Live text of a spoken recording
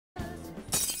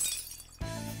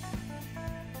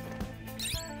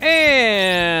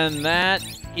And that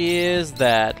is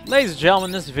that. Ladies and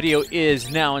gentlemen, this video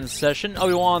is now in session.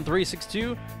 Obi-Wan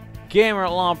 362, Gamer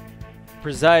Law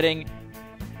presiding,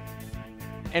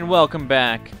 and welcome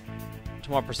back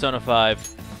to more Persona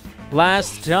 5.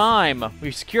 Last time, we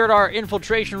secured our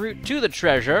infiltration route to the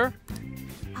treasure.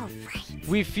 Alright.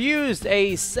 We fused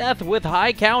a Seth with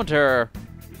high counter.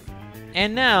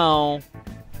 And now,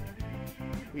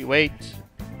 we wait.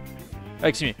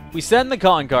 Excuse me, we send the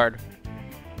calling card.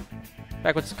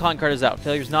 Back once the calling card is out.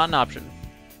 Failure's not an option.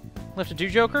 Left to do,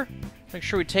 Joker? Make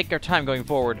sure we take our time going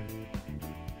forward.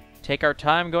 Take our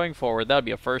time going forward. That would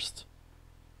be a first.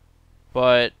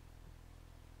 But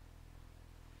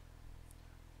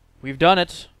we've done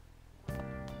it.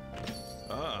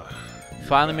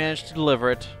 Finally managed to deliver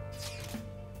it.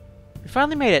 We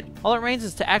finally made it. All that remains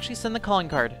is to actually send the calling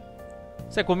card.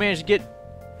 Looks like we'll manage to get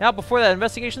out before that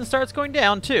investigation starts going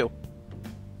down, too.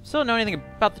 Still don't know anything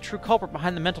about the true culprit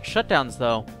behind the mental shutdowns,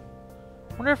 though.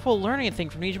 Wonder if we'll learn anything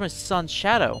from Nijima's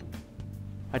shadow.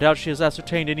 I doubt she has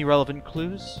ascertained any relevant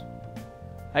clues.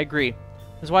 I agree.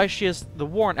 That's why she has the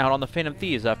warrant out on the Phantom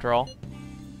Thieves, after all.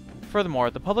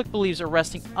 Furthermore, the public believes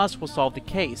arresting us will solve the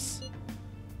case.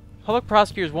 Public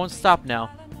prosecutors won't stop now.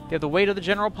 They have the weight of the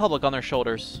general public on their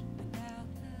shoulders.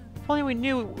 If only we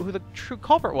knew who the true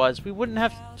culprit was, we wouldn't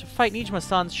have to fight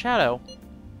Nijima-san's shadow.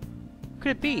 Who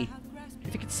could it be? You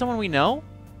think it's someone we know?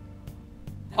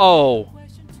 Oh.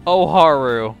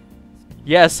 Haru.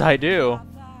 Yes, I do.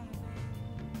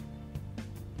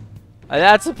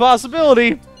 That's a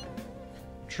possibility.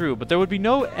 True, but there would be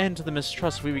no end to the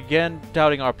mistrust if we began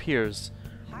doubting our peers.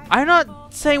 I'm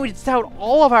not saying we doubt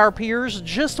all of our peers,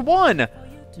 just one.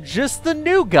 Just the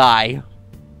new guy.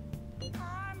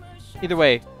 Either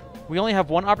way, we only have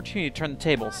one opportunity to turn the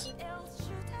tables.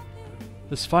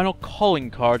 This final calling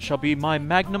card shall be my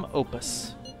magnum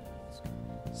opus.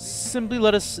 Simply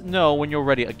let us know when you're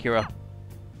ready, Akira.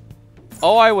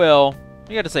 Oh, I will.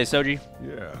 You got to say, Soji.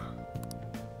 Yeah.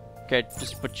 Okay,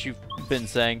 just what you've been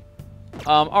saying.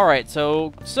 Alright,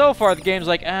 so far the game's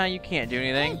like, you can't do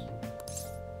anything.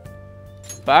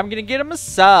 But I'm gonna get a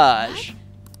massage.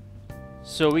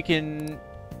 So we can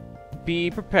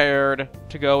be prepared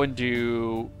to go and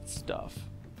do stuff.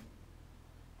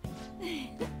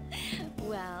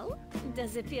 Well,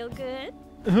 does it feel good?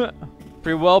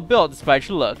 Pretty well built despite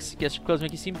your looks. Guess your clothes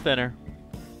make you seem thinner.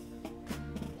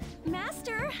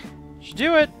 Master! Should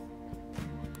do it.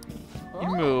 You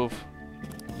move.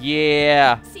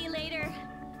 Yeah. See you later.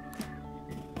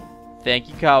 Thank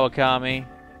you, Kawakami.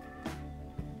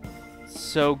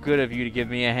 So good of you to give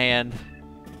me a hand.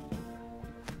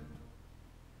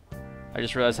 I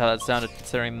just realized how that sounded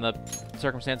considering the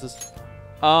circumstances.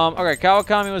 Okay,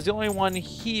 Kawakami was the only one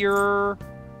here.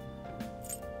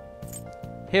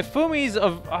 Hifumi's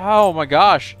of... Oh my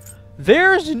gosh.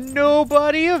 There's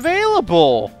nobody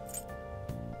available.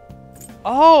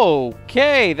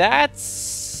 Okay,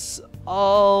 that's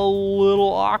a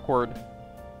little awkward.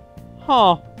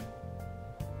 Huh.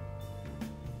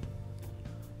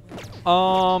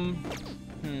 Nice.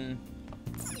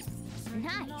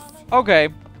 Okay.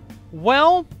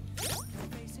 Well,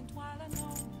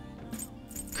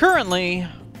 currently,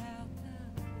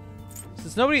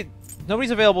 since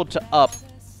nobody's available to up,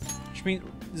 which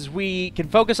means we can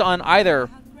focus on either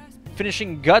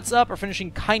finishing Guts up or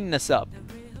finishing Kindness up.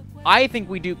 I think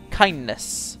we do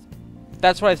Kindness.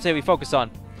 That's what I say we focus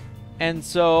on. And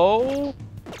so,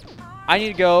 I need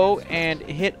to go and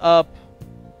hit up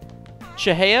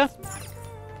Chihaya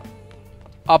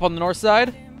up on the north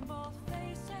side.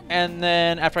 And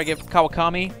then after I get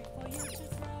Kawakami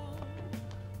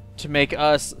to make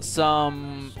us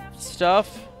some stuff.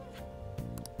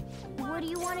 What do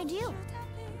you want to do?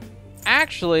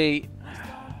 Actually,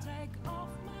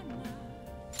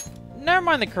 never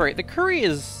mind the curry. The curry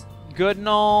is good and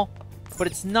all, but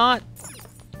it's not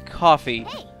coffee.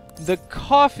 Hey. The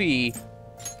coffee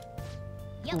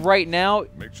right now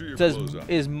Make sure your says clothes on.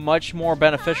 is much more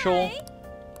beneficial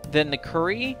than the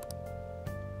curry.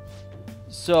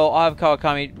 So I'll have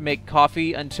Kawakami make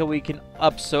coffee until we can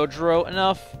up Sojiro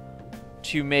enough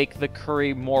to make the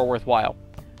curry more worthwhile.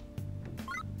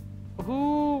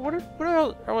 What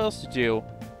else to do?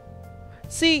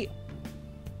 See,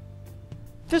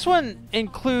 this one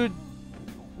include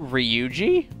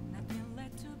Ryuji?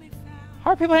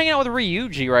 How are people hanging out with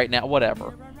Ryuji right now?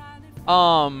 Whatever.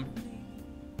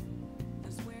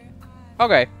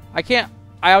 Okay,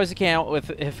 I obviously can't with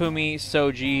Hifumi,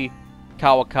 Soji,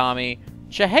 Kawakami.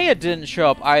 Chihaya didn't show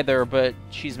up either, but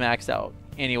she's maxed out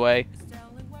anyway.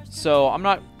 So I'm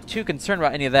not too concerned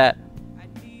about any of that.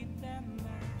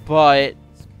 But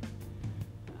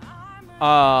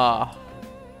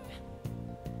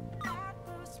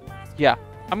Yeah,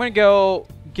 I'm gonna go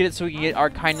get it so we can get our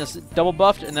kindness double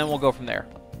buffed, and then we'll go from there.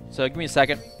 So give me a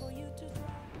second.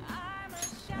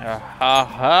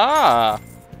 Ha!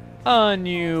 A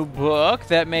new book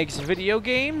that makes video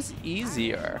games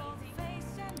easier.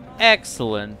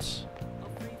 Excellent.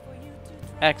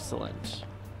 Excellent.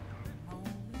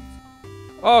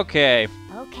 Okay.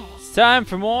 Okay. It's time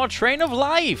for more Train of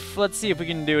Life. Let's see if we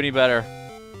can do any better.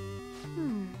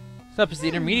 Next up is the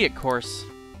intermediate course.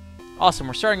 Awesome,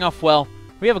 we're starting off well.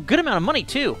 We have a good amount of money,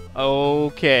 too.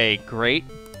 Okay, great.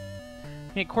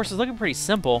 The course is looking pretty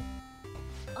simple.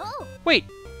 Oh. Wait,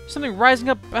 there's something rising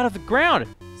up out of the ground.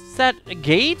 Is that a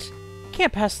gate?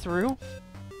 Can't pass through.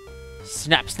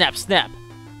 Snap, snap, snap.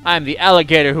 I'm the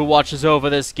alligator who watches over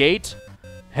this gate.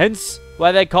 Hence,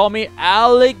 why they call me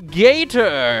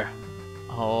Alligator.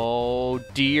 Oh,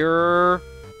 dear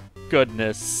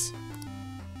goodness.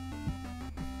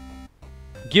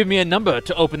 Give me a number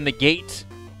to open the gate.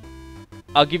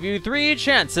 I'll give you 3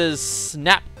 chances.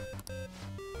 Snap.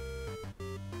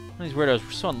 These weirdos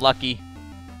were so unlucky.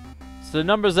 So the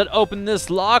numbers that open this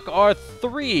lock are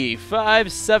 3,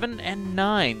 5, 7, and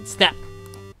 9. Snap.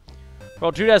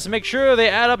 Roll 2 dice to make sure they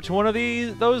add up to one of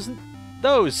those.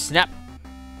 Snap.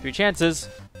 3 chances.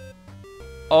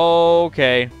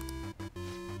 Okay.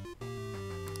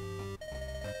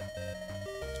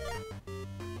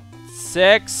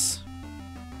 Six.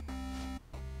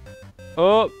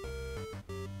 Oh.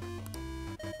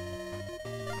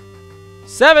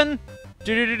 7.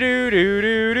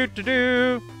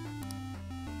 Do.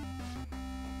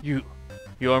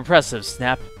 You're impressive,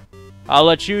 Snap. I'll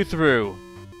let you through.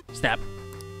 Snap.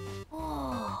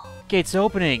 Oh. Gate's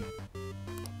opening.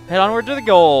 Head onward to the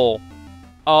goal.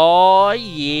 Oh,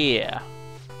 yeah.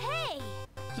 Hey.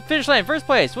 It's the finish line, first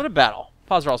place. What a battle.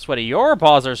 Paws are all sweaty. Your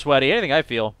paws are sweaty. Anything I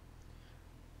feel.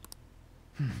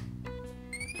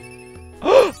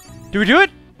 Do we do it?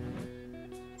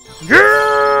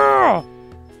 Yeah!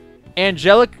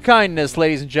 Angelic kindness,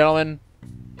 ladies and gentlemen.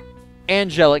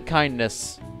 Angelic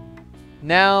kindness.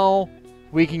 Now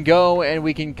we can go and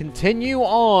we can continue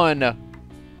on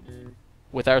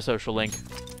with our social link.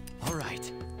 All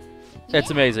right. It's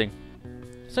amazing.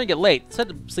 It's starting to get late. It's time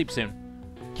to sleep soon.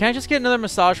 Can I just get another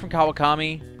massage from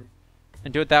Kawakami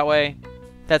and do it that way?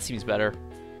 That seems better.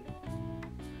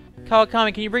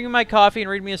 Kawakami, can you bring me my coffee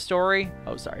and read me a story?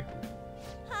 Oh, sorry.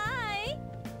 Hi.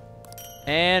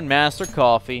 And Master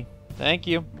Coffee. Thank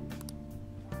you.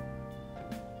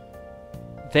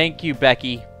 Thank you,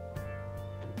 Becky.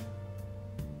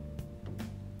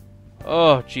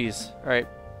 Oh, jeez. Alright.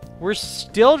 We're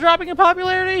still dropping in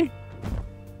popularity?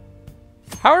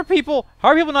 How are people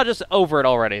not just over it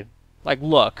already? Like,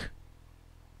 look.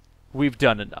 We've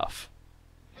done enough.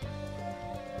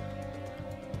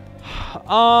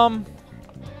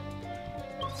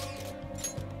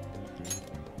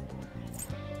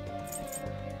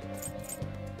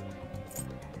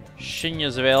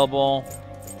 Shinya's available.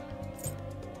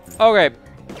 Okay.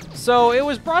 So, it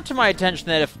was brought to my attention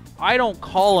that if I don't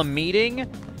call a meeting,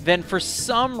 then for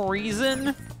some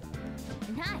reason,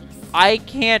 Nice. I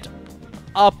can't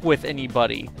up with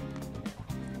anybody.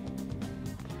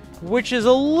 Which is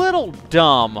a little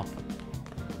dumb.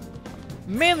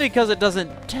 Mainly because it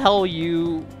doesn't tell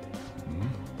you...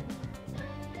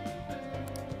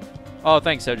 Oh,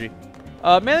 thanks, Soji.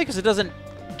 Mainly because it doesn't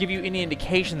give you any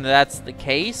indication that that's the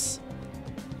case.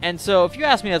 And so, if you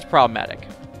ask me, that's problematic.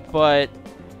 But...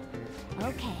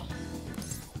 Okay.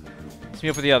 let's meet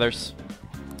up with the others.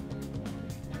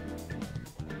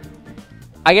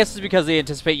 I guess it's because they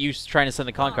anticipate you trying to send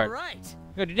the calling card. All right.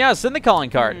 Go do now, send the calling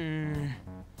card. So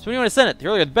when do you want to send it? The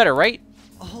earlier the better, right?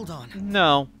 Hold on.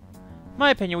 No. In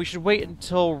my opinion, we should wait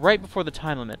until right before the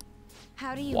time limit.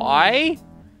 How do you Why?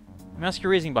 I'm asking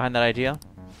your reasoning behind that idea.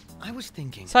 I was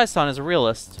thinking. Sai-san is a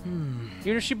realist.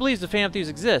 Even if she believes the Phantom Thieves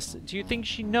exist, do you think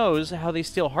she knows how they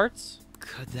steal hearts?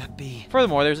 Could that be?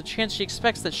 Furthermore, there's a chance she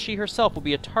expects that she herself will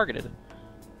be targeted.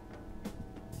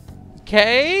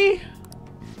 Okay?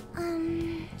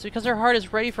 So because her heart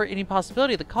is ready for any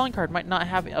possibility, the calling card might not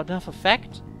have enough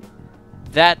effect?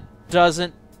 That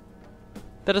doesn't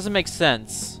make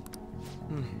sense.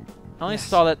 I only Yes.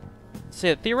 saw that say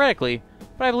it theoretically,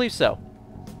 but I believe so.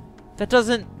 That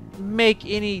doesn't make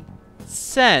any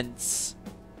sense.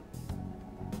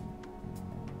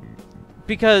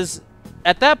 Because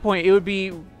at that point, it would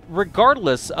be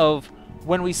regardless of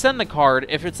when we send the card,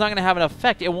 if it's not going to have an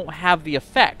effect, it won't have the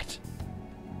effect.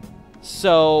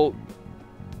 So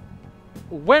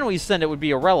when we send it would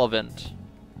be irrelevant.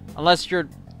 Unless you're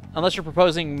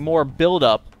proposing more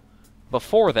build-up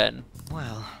before then.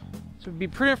 Well, So it would be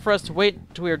prudent for us to wait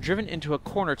until we are driven into a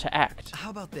corner to act. how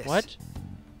about this? What?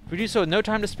 If we do so with no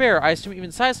time to spare, I assume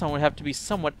even Sae-san would have to be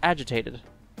somewhat agitated.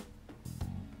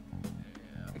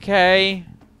 Okay.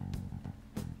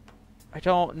 I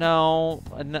don't know.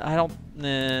 I don't...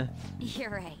 Nah. You're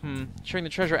right. Ensuring the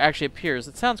treasure actually appears.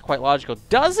 It sounds quite logical.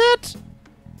 Does it?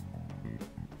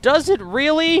 Does it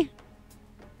really?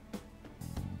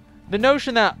 The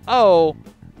notion that, oh,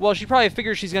 well, she probably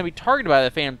figures she's going to be targeted by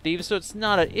the Phantom Thieves, so it's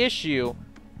not an issue.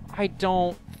 I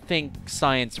don't think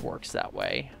science works that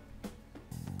way.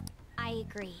 I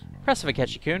agree. Impressive,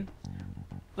 Akechi-kun.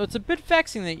 Though it's a bit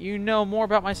vexing that you know more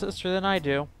about my sister than I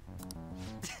do.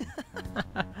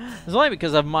 It's only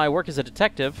because of my work as a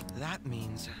detective. That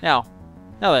means... Now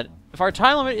then, if our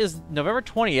time limit is November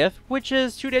 20th, which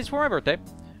is 2 days before my birthday,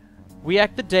 we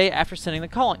act the day after sending the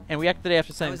calling,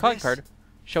 calling card.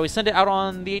 Shall we send it out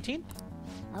on the 18th?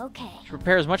 Okay. To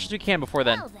prepare as much as we can before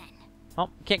then. Well then. Well,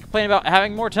 can't complain about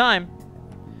having more time.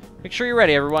 Make sure you're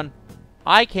ready, everyone.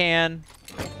 I can.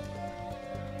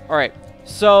 Alright,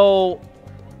 so...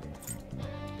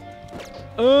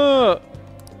 I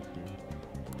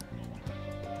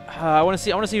want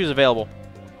to see who's available.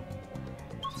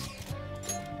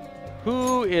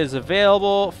 Who is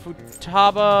available?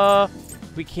 Futaba.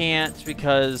 We can't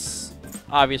because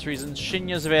obvious reasons.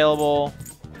 Shinya's available.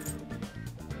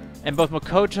 And both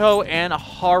Makoto and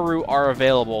Haru are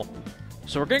available.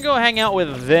 So we're gonna go hang out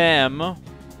with them.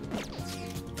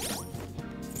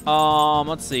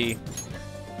 Let's see.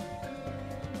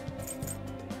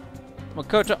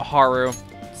 Makoto, Haru.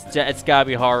 It's gotta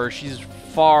be Haru. She's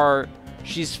far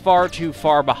too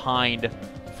far behind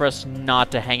for us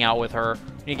not to hang out with her.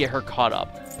 We need to get her caught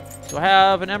up. Do I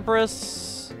have an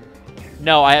Empress?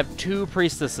 No, I have 2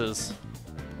 Priestesses.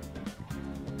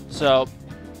 So,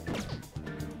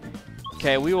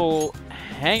 okay, we will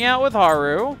hang out with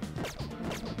Haru.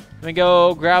 Let me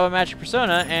go grab a magic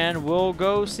persona and we'll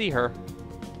go see her.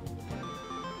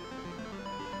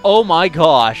 Oh my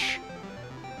gosh.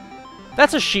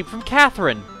 That's a sheep from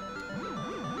Catherine.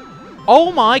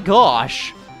 Oh my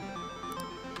gosh.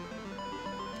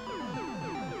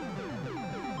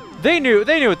 They knew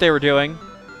what they were doing.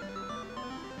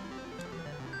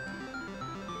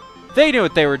 They knew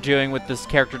what they were doing with this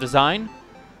character design.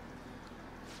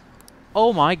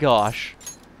 Oh my gosh.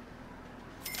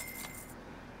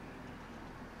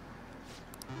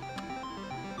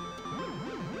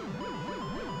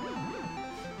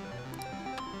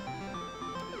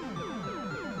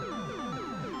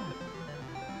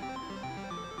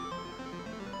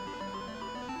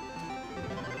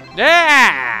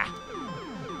 Yeah!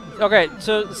 Okay,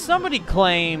 so somebody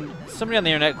on the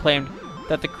internet claimed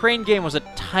that the Crane game was a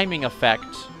timing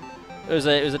effect. It was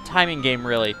a timing game,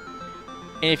 really.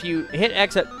 And if you hit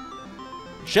X at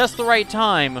just the right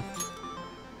time,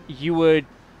 you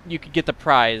could get the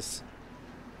prize.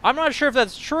 I'm not sure if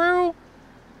that's true,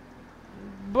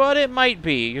 but it might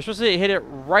be. You're supposed to hit it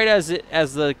right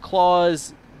as the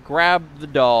claws grab the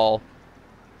doll.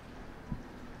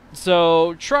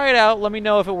 So try it out. Let me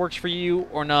know if it works for you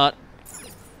or not.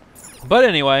 But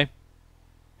anyway.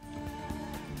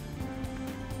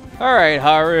 Alright,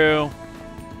 Haru.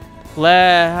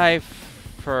 I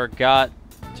forgot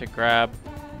to grab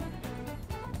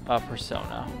a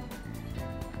persona.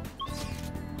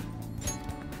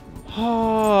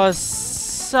 Oh,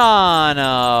 son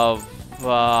of...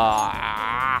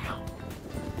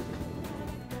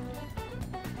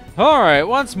 Alright,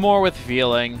 once more with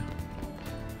feeling.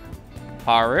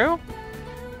 Haru?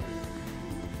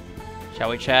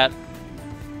 Shall we chat?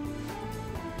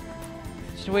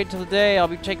 Just wait till the day. I'll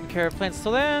be taking care of plants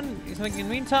till then. Do something in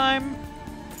the meantime.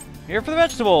 Here for the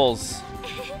vegetables.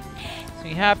 So be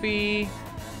happy.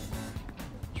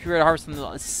 Tree to harvest on the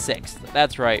 6th.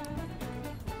 That's right.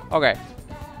 Okay.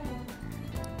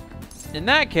 In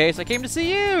that case, I came to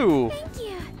see you. Thank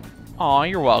you. Aw,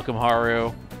 you're welcome,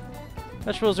 Haru.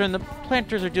 Vegetables are in the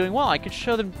planters are doing well. I could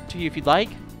show them to you if you'd like.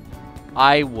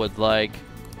 I would like.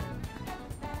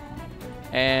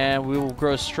 And we will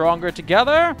grow stronger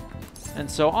together. And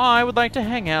so I would like to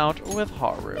hang out with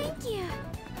Haru. Thank you.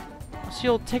 So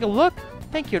you'll take a look?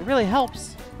 Thank you, it really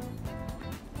helps.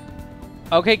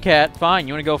 Okay, Kat, fine.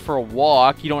 You want to go for a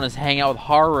walk. You don't want to hang out with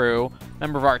Haru,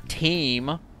 member of our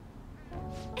team.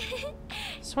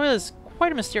 Soil is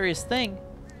quite a mysterious thing.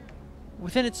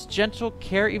 Within its gentle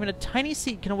care, even a tiny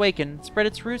seed can awaken, spread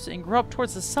its roots, and grow up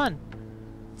towards the sun.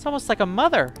 It's almost like a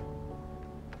mother.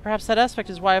 Perhaps that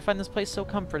aspect is why I find this place so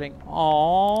comforting.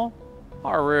 Aww.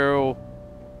 Haru.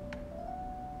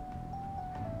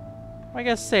 Why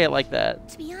gotta say it like that?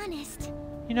 To be honest,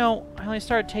 You know, I only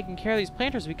started taking care of these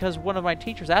planters because one of my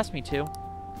teachers asked me to.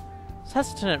 I was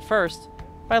hesitant at first,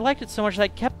 but I liked it so much that I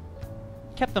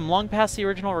kept them long past the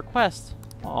original request.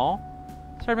 Aw.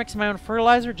 Started mixing my own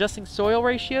fertilizer, adjusting soil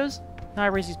ratios. Now I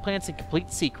raise these plants in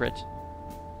complete secret.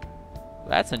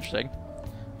 That's interesting.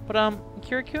 But,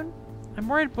 Kiryu-kun, I'm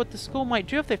worried what the school might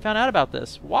do if they found out about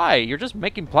this. Why? You're just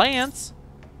making plants.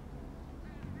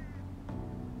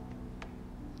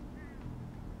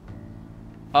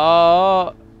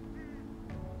 It'll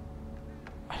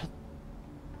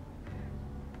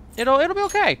be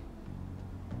okay.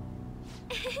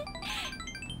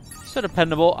 So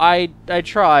dependable. I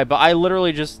try, but I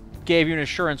literally just gave you an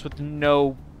assurance with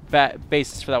no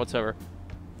basis for that whatsoever.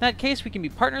 In that case, we can be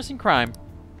partners in crime.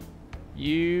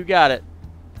 You got it.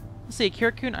 Let's see,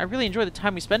 Kiryu-kun, I really enjoy the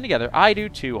time we spend together. I do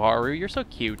too, Haru. You're so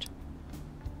cute.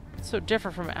 It's so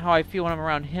different from how I feel when I'm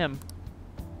around him.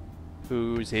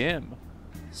 Who's him?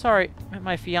 Sorry, I meant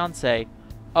my fiancé.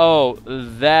 Oh,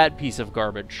 that piece of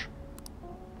garbage.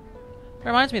 That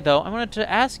reminds me, though, I wanted to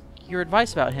ask your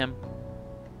advice about him.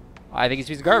 I think he's a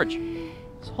piece of garbage.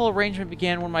 This whole arrangement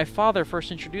began when my father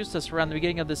first introduced us around the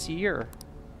beginning of this year.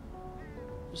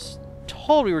 I was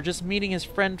told we were just meeting his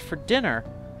friend for dinner.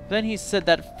 Then he said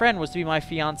that friend was to be my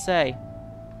fiancé.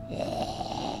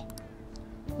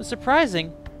 It was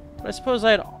surprising, but I suppose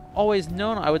I had always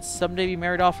known I would someday be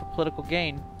married off for political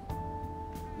gain.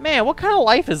 Man, what kind of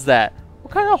life is that?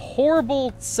 What kind of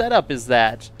horrible setup is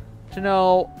that? To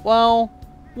know, well,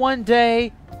 one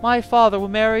day my father will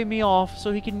marry me off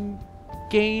so he can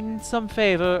gain some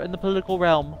favor in the political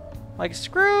realm. Like,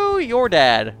 screw your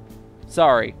dad.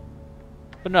 Sorry.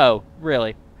 But no,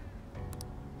 really.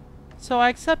 So I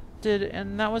accepted,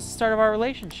 and that was the start of our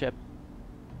relationship.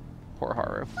 Poor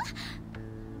Haru.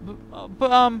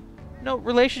 But no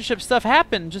relationship stuff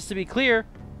happened, just to be clear.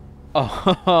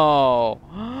 Oh,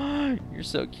 you're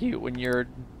so cute when you're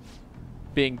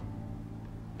being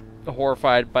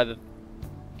horrified by the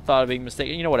thought of being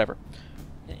mistaken. You know, whatever.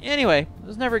 Anyway, I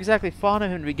was never exactly fond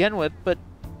of him to begin with, but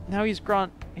now he has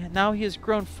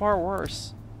grown far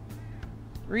worse.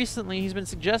 Recently, he's been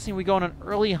suggesting we go on an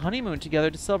early honeymoon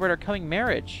together to celebrate our coming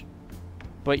marriage.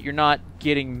 But you're not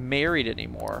getting married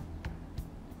anymore.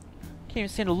 Can't even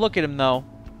stand to look at him, though,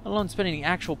 let alone spending the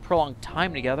actual prolonged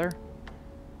time together.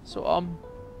 So,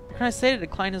 what can I say to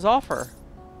decline his offer?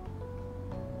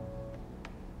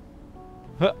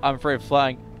 I'm afraid of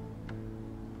flying.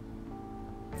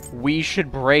 We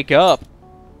should break up.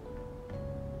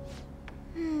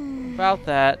 About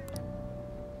that.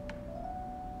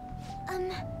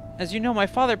 As you know, my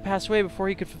father passed away before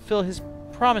he could fulfill his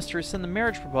promise to rescind the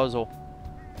marriage proposal.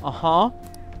 Uh-huh.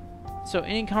 So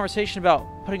any conversation about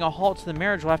putting a halt to the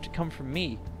marriage will have to come from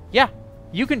me. Yeah,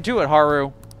 you can do it,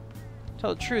 Haru.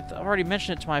 Tell the truth, I've already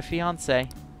mentioned it to my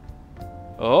fiancé.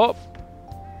 Oh.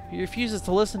 He refuses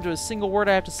to listen to a single word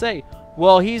I have to say.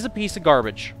 Well, he's a piece of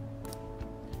garbage.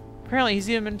 Apparently, he's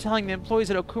even been telling the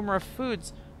employees at Okumura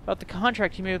Foods about the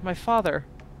contract he made with my father.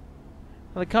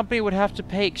 The company would have to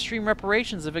pay extreme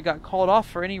reparations if it got called off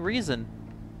for any reason.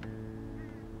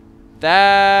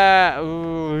 That...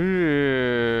 I'm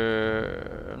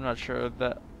not sure of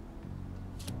that...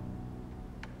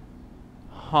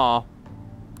 Huh.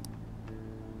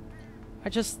 I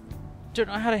just don't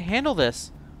know how to handle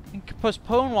this. I can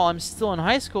postpone while I'm still in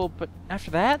high school, but after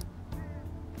that?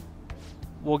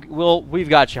 We've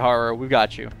got you, Haru. We've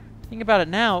got you. Think about it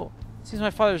now. It seems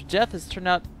my father's death has turned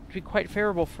out to be quite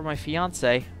favorable for my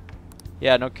fiancé.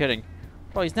 Yeah, no kidding.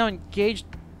 Well, he's now engaged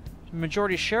a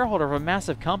majority shareholder of a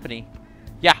massive company.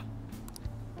 Yeah.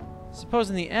 Suppose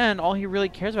in the end, all he really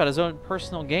cares about is his own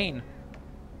personal gain.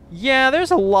 Yeah,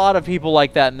 there's a lot of people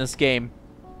like that in this game.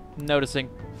 I'm noticing.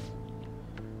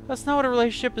 That's not what a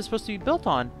relationship is supposed to be built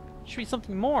on. It should be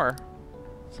something more.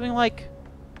 Something like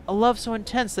a love so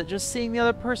intense that just seeing the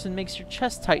other person makes your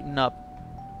chest tighten up.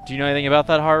 Do you know anything about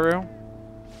that, Haru?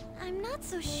 I'm not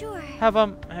so sure. Have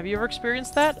you ever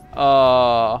experienced that?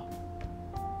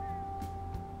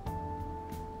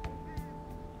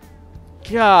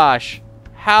 Gosh,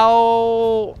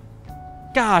 how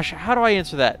do I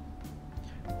answer that?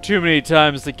 Too many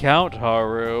times to count,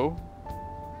 Haru.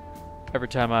 Every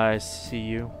time I see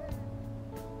you.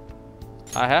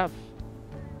 I have.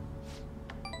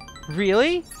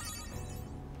 Really?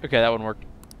 Okay, that one worked.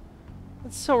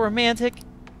 That's so romantic.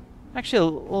 I'm actually a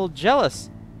little jealous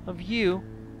of you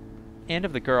and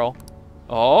of the girl.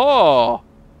 Oh!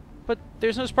 But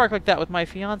there's no spark like that with my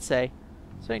fiancé.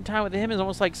 Spending time with him is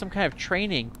almost like some kind of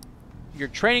training. You're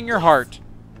training your heart.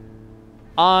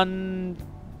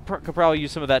 Could probably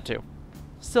use some of that too.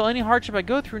 Still, any hardship I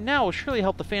go through now will surely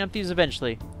help the Phantom Thieves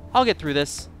eventually. I'll get through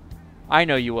this. I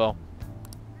know you will.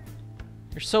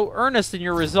 You're so earnest in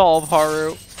your resolve,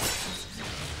 Haru.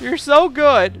 You're so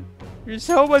good. You're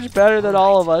so much better than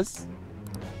all of us.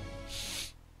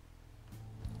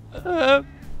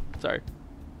 Sorry.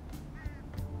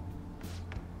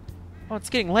 Oh, it's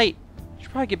getting late. I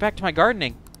should probably get back to my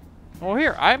gardening. Well,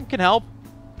 here, I can help.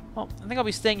 Well, I think I'll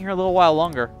be staying here a little while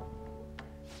longer.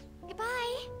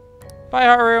 Goodbye. Bye,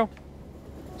 Haru.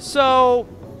 So,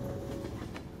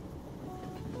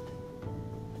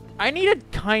 I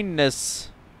needed kindness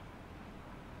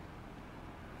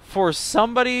for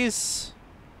somebody's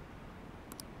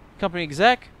company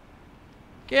exec.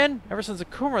 Again, ever since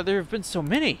Akuma, there have been so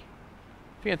many.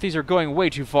 I think these are going way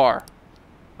too far.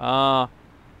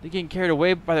 They getting carried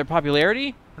away by their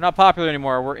popularity? We're not popular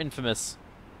anymore. We're infamous.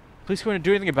 Police going to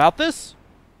do anything about this?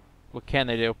 What can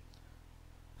they do?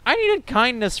 I needed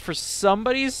kindness for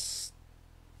somebody's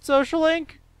social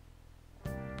link.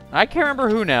 I can't remember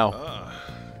who now. Ah,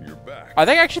 you're back.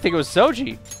 I actually think it was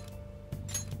Soji.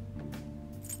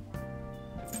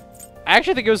 I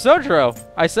actually think it was Sojiro.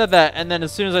 I said that, and then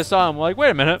as soon as I saw him, I'm like, wait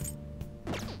a minute.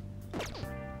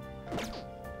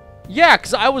 Yeah,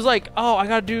 because I was like, oh, I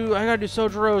gotta do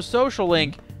Sojiro's social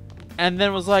link. And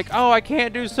then was like, oh, I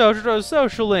can't do Sojiro's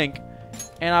social link.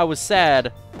 And I was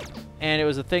sad. And it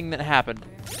was a thing that happened.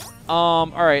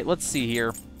 Alright, let's see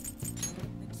here.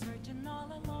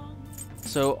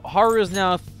 So, Haru is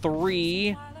now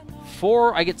 3.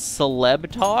 4, I get celeb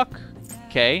talk.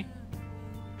 Okay.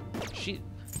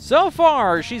 So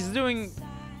far, she's doing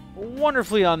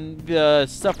wonderfully on the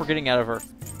stuff we're getting out of her.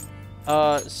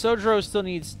 Sojiro still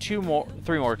needs 3 more,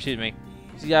 excuse me.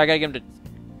 So yeah, I gotta get him to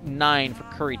 9 for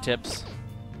curry tips.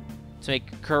 To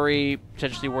make curry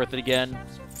potentially worth it again.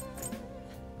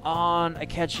 On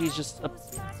Akechi's just a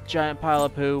giant pile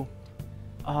of poo.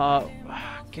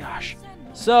 Gosh.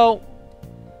 So,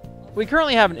 we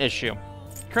currently have an issue.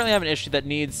 That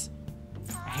needs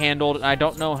handled, and I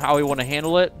don't know how we want to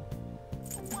handle it.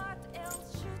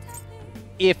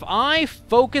 If I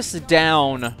focus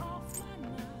down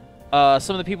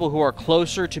some of the people who are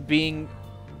closer to being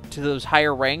to those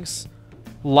higher ranks,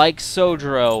 like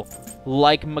Sojiro,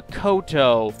 like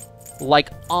Makoto,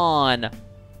 like An,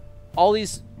 all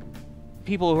these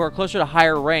people who are closer to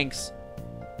higher ranks,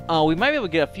 we might be able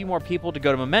to get a few more people to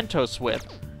go to Mementos with.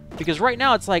 Because right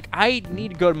now it's like, I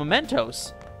need to go to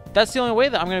Mementos. That's the only way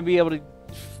that I'm going to be able to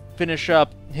finish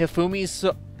up Hifumi's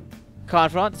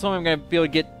confidant. That's the only way I'm going to be able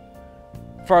to get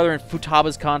farther in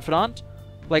Futaba's confidant.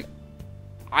 Like,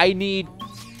 I need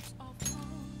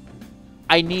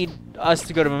us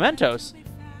to go to Mementos,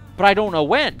 but I don't know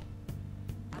when.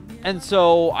 And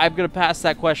so I'm going to pass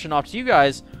that question off to you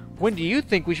guys. When do you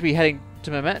think we should be heading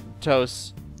to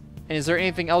Mementos? And is there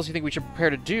anything else you think we should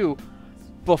prepare to do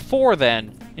before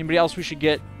then? Anybody else we should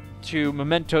get to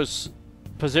Mementos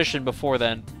position before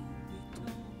then?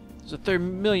 There's a 30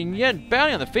 million yen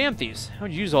bounty on the fam thieves. How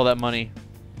would you use all that money?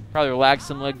 Probably relax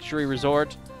some luxury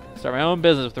resort. Start my own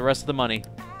business with the rest of the money.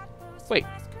 Wait,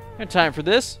 I have time for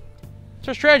this. What's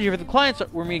our strategy for the clients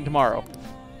we're meeting tomorrow?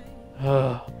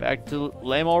 Back to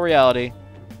lame old reality.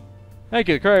 Thank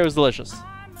you, the curry was delicious.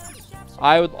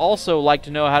 I would also like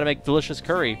to know how to make delicious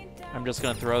curry. I'm just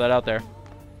gonna throw that out there.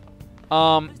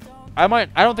 I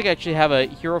don't think I actually have a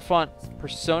Hierophant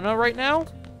persona right now.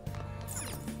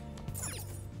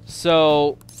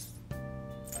 So,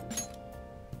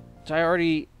 did I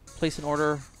already place an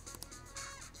order?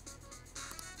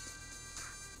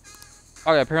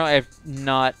 Okay, apparently I've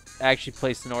not actually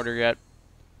placed an order yet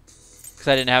because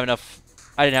I didn't have enough.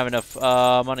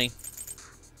 Money.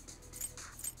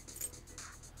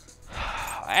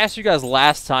 I asked you guys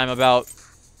last time about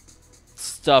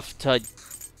stuff to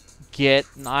get,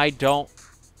 and I don't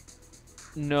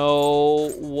know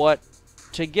what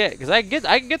to get because I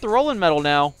can get the Rolling Medal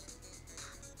now,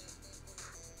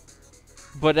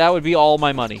 but that would be all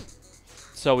my money,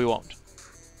 so we won't.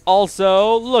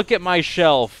 Also, look at my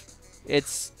shelf;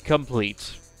 it's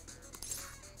complete.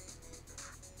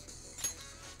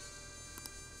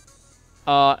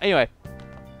 Anyway,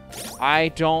 I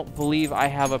don't believe I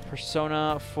have a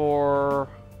persona for...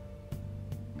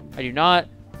 I do not.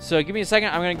 So give me a second.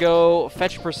 I'm going to go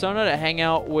fetch a persona to hang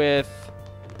out with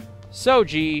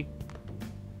Soji.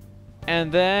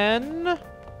 And then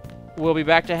we'll be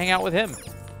back to hang out with him.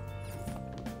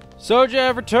 Soji,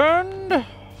 I've returned.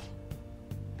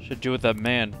 Should do with that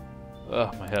man.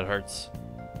 Ugh, my head hurts.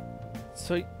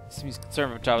 So he's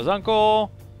concerned with Futaba's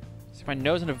uncle. See my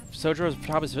nose into Sojiro's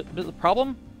Futaba's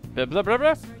problem? Blah, blah, blah,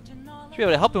 blah. Should be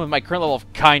able to help him with my current level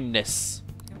of kindness.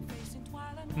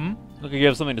 Look like you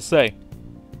have something to say.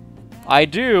 I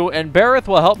do, and Bareth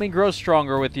will help me grow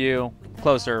stronger with you.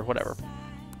 Closer, whatever.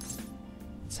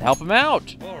 Let's help him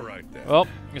out. All right then. Well,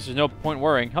 I guess there's no point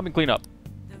worrying. Help me clean up.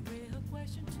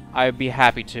 I'd be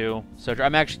happy to. So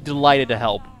I'm actually delighted to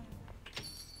help.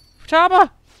 Futaba!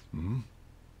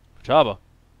 Futaba,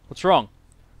 what's wrong?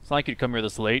 It's not like you'd come here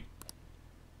this late.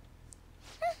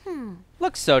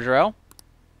 Look, Sojiro.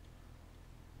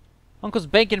 Uncle's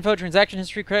bank info, transaction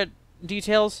history, credit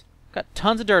details. Got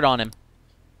tons of dirt on him.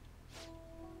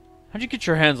 How'd you get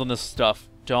your hands on this stuff?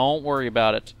 Don't worry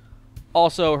about it.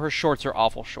 Also, her shorts are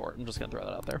awful short. I'm just gonna throw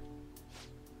that out there.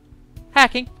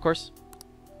 Hacking, of course.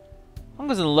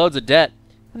 Uncle's in loads of debt.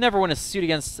 He'll never win a suit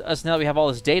against us now that we have all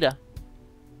this data.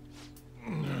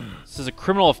 This is a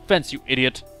criminal offense, you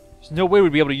idiot. There's no way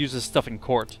we'd be able to use this stuff in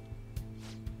court.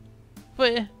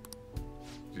 But...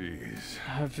 Jeez.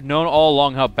 I've known all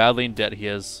along how badly in debt he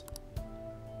is.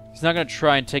 He's not gonna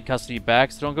try and take custody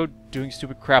back, so don't go doing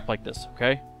stupid crap like this,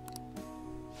 okay?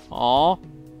 Aw.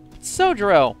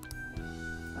 Sojiro!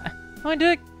 I only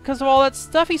did it because of all that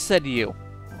stuff he said to you.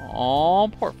 Aw,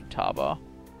 poor Futaba.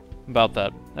 About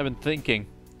that, I've been thinking.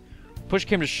 Push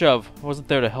came to shove, I wasn't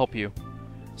there to help you.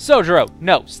 Sojiro!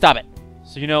 No, stop it!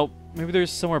 So you know, maybe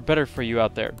there's somewhere better for you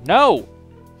out there. No!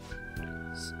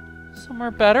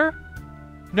 Somewhere better?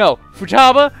 No,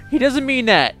 Futaba, he doesn't mean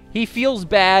that. He feels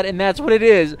bad, and that's what it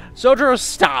is. Sojiro,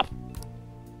 stop!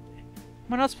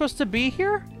 Am I not supposed to be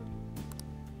here?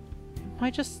 Am I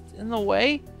just in the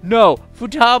way? No,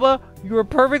 Futaba, you are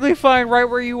perfectly fine right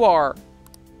where you are.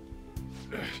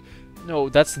 No,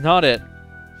 that's not it.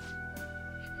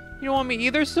 You don't want me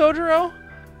either, Sojiro?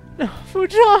 No,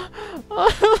 Futaba!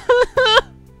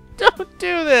 Don't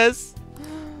do this!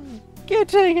 Can't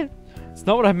take it. It's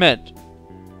not what I meant.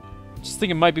 Just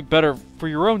think it might be better for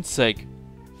your own sake.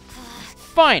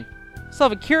 Fine. Still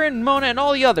have Akira and Mona and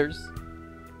all the others.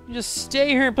 You just stay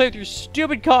here and play with your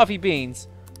stupid coffee beans.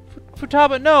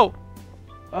 Futaba, no!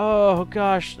 Oh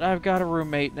gosh, I've got a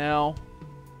roommate now.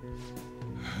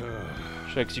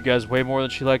 She likes you guys way more than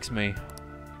she likes me.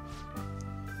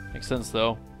 Makes sense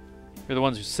though. You're the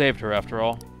ones who saved her after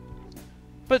all.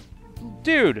 But,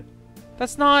 dude,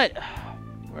 that's not...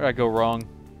 Where did I go wrong?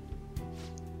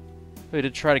 You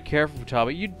did try to care for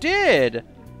Futaba. You did!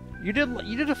 You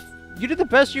did the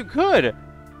best you could!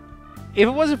 If it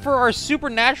wasn't for our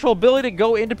supernatural ability to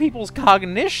go into people's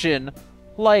cognition,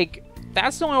 like,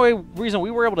 that's the only reason we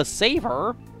were able to save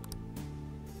her.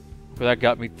 But that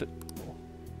got me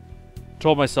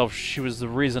told myself she was the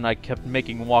reason I kept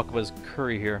making Wakaba's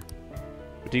curry here.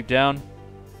 But deep down,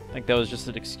 I think that was just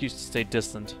an excuse to stay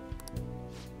distant.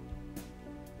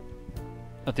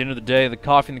 At the end of the day, the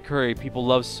coffee and the curry people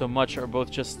love so much are both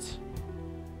just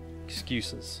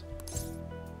excuses.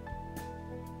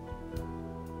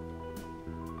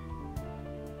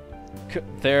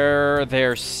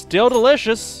 They're still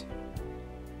delicious.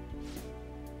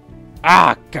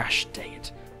 Ah, gosh dang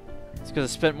it. It's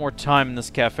because I spent more time in this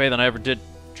cafe than I ever did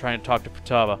trying to talk to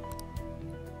Futaba.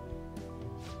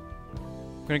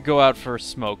 I'm gonna go out for a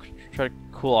smoke, try to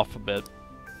cool off a bit.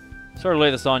 Sorry to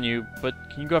lay this on you, but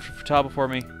can you go after Futaba for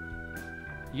me?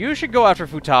 You should go after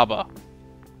Futaba.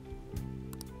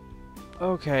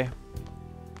 Okay.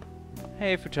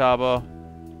 Hey, Futaba.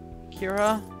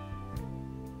 Kira?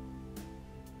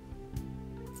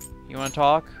 You wanna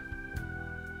talk?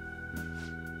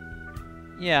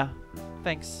 Yeah,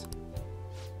 thanks.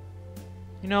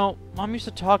 You know, Mom used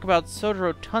to talk about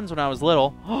Sojiro tons when I was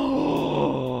little.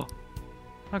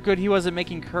 How good he was at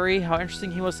making curry, how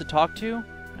interesting he was to talk to.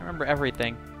 I remember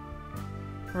everything.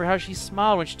 Remember how she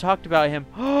smiled when she talked about him.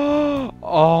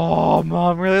 Oh,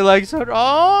 Mom really likes Sojiro.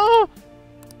 Oh!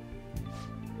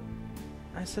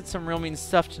 I said some real mean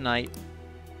stuff tonight.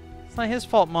 It's not his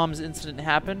fault Mom's incident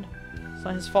happened. It's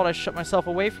not his fault I shut myself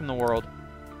away from the world.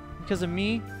 Because of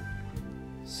me,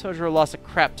 Sojiro lost a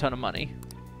crap ton of money.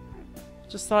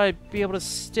 Just thought I'd be able to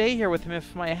stay here with him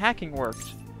if my hacking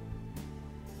worked.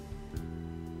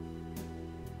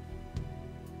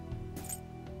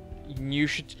 You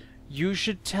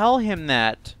should tell him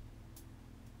that.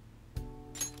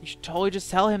 You should totally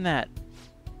just tell him that.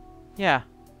 Yeah,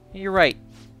 you're right.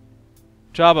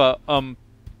 Jabba,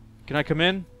 can I come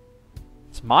in?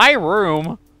 It's my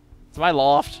room. It's my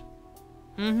loft.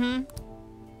 Mm-hmm.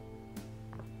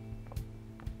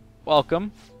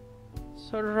 Welcome.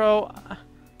 Sojiro,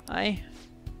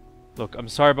 Look, I'm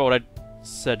sorry about what I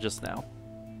said just now.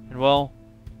 And well,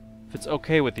 if it's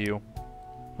okay with you,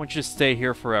 I want you to stay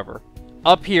here forever.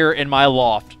 Up here in my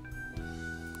loft.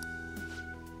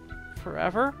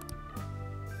 Forever?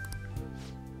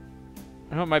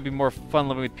 I know it might be more fun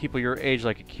living with people your age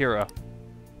like Akira.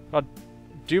 I'll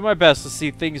do my best to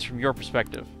see things from your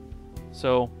perspective.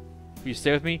 So, will you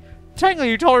stay with me? Technically,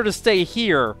 you told her to stay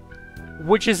here,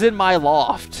 which is in my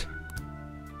loft.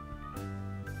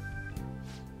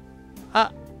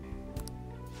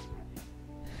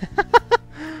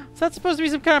 Is that supposed to be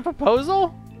some kind of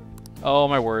proposal? Oh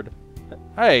my word.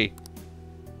 Hey,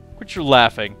 quit your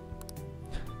laughing.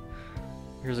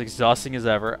 You're as exhausting as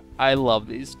ever. I love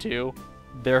these two.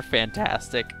 They're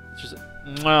fantastic. It's just,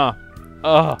 mwah.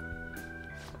 Ugh.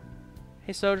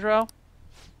 Hey, Sojiro.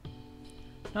 I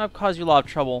know I've caused you a lot of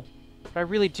trouble, but I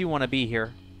really do want to be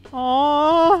here.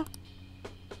 Aww.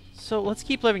 So let's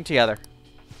keep living together.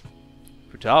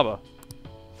 Futaba.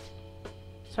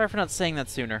 Sorry for not saying that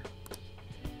sooner.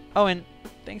 Oh, and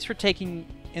thanks for taking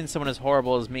in someone as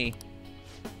horrible as me.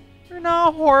 You're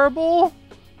not horrible.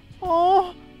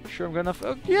 Oh, sure I'm gonna.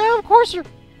 Yeah, of course you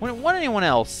wouldn't want anyone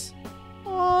else.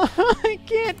 Oh, I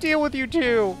can't deal with you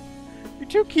two. You're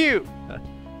too cute.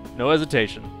 No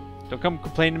hesitation. Don't come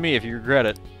complain to me if you regret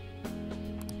it.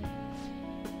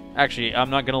 Actually, I'm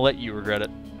not gonna let you regret it.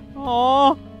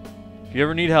 Aww. If you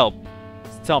ever need help,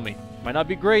 just tell me. Might not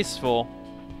be graceful,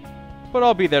 but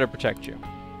I'll be there to protect you.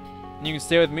 And you can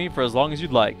stay with me for as long as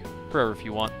you'd like. Forever if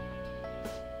you want.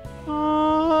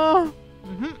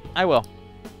 I will.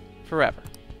 Forever.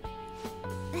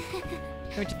 I'm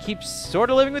going to keep sort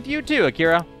of living with you too,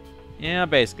 Akira. Yeah,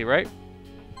 basically, right?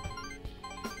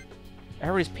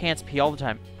 Everybody's pants pee all the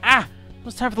time. Ah!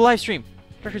 It's time for the live stream.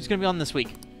 The director's going to be on this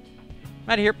week.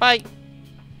 I'm out of here. Bye.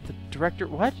 The director?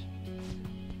 What?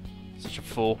 Such a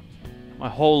fool. My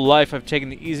whole life I've taken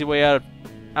the easy way out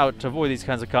to avoid these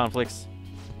kinds of conflicts.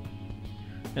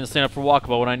 I didn't stand up for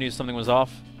Wakaba when I knew something was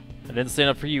off. I didn't stand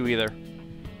up for you either.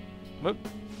 Whoop.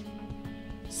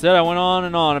 Instead, I went on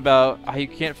and on about how you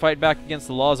can't fight back against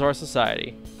the laws of our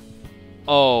society.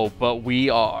 Oh, but we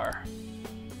are.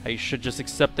 How you should just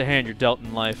accept the hand you're dealt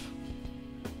in life.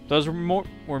 Those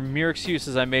were mere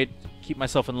excuses I made to keep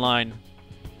myself in line.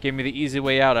 Gave me the easy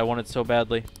way out I wanted so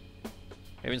badly.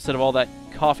 Maybe instead of all that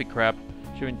coffee crap, I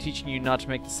should have been teaching you not to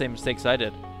make the same mistakes I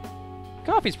did.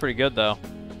 Coffee's pretty good, though.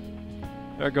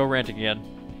 Better go ranting again.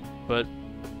 But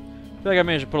I feel like I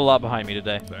managed to put a lot behind me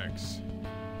today. Thanks.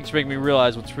 Thanks for making me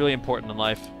realize what's really important in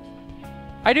life.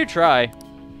 I do try.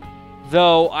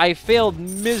 Though I failed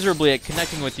miserably at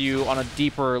connecting with you on a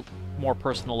deeper, more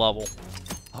personal level.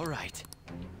 All right.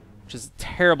 Which is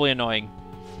terribly annoying.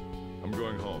 I'm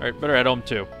going home. Alright, better head home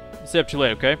too. Stay up too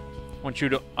late, okay?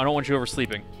 I don't want you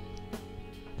oversleeping.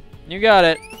 You got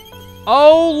it.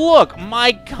 Oh, look!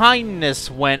 My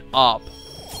kindness went up.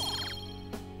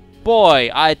 Boy,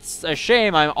 it's a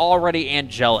shame I'm already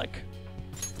angelic.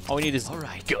 All we need is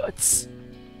guts.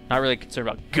 Not really concerned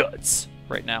about guts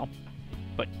right now,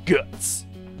 but guts.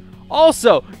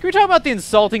 Also, can we talk about the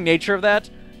insulting nature of that?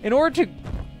 In order to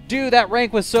do that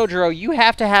rank with Sojiro, you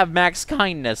have to have max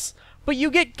kindness, but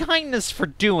you get kindness for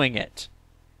doing it.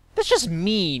 That's just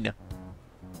mean.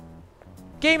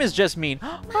 Game is just mean.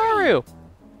 Haru!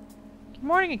 Good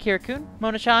morning, Akira-kun.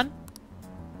 Mona-chan.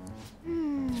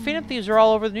 The Phantom Thieves are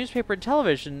all over the newspaper and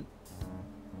television.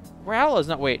 Where Outlaws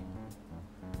not wait.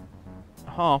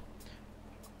 Huh.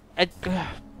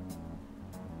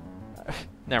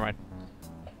 Never mind.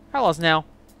 Outlaws now.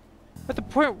 At the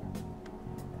point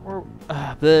where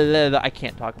I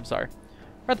can't talk, I'm sorry.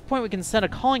 We're at the point we can send a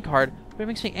calling card, but it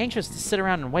makes me anxious to sit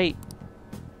around and wait.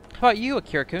 How about you,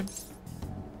 Akira-kun?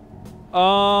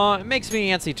 It makes me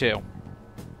antsy too.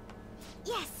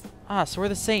 Yes. Ah, so we're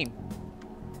the same.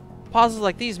 Pauses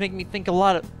like these make me think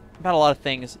about a lot of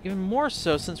things, even more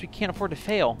so since we can't afford to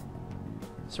fail.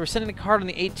 So we're sending the card on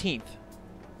the 18th.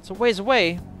 It's a ways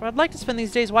away, but I'd like to spend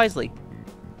these days wisely.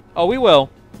 Oh, we will.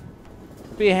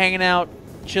 Be hanging out,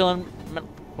 chilling,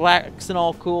 relaxing,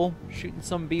 all cool, shooting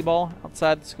some b-ball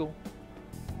outside the school.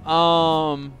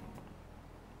 Oh,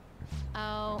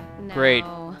 no. Great.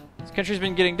 This country's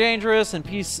been getting dangerous, and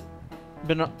peace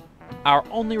been our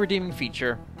only redeeming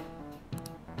feature.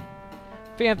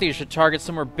 Phantom Thieves should target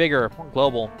somewhere bigger, more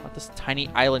global, not this tiny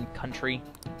island country.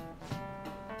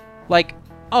 Like,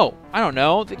 oh, I don't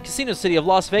know, the casino city of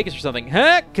Las Vegas or something.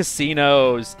 Huh?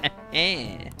 Casinos.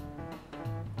 It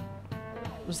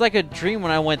was like a dream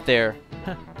when I went there.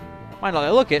 Might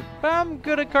not look it, but I'm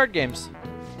good at card games.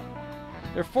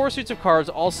 There are 4 suits of cards,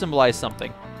 all symbolize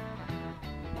something.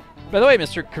 By the way,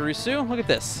 Mr. Kurusu, look at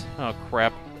this. Oh,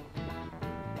 crap.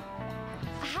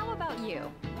 How about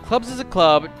you? Clubs is a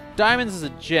club, diamonds is a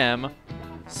gem,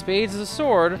 spades is a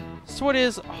sword, so what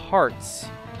is hearts?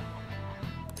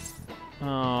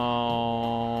 Oh,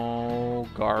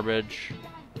 garbage.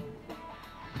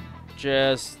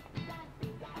 Just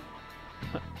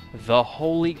the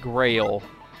Holy Grail.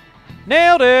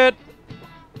 Nailed it!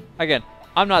 Again,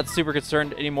 I'm not super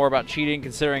concerned anymore about cheating,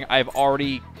 considering I've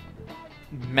already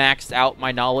maxed out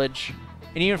my knowledge.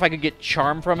 And even if I could get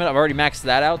charm from it, I've already maxed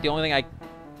that out. The only thing I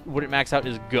wouldn't max out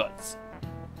is guts.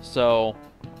 So,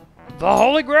 the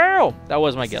Holy Grail! That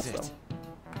was my guess, though.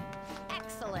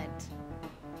 Excellent.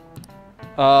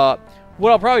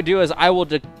 What I'll probably do is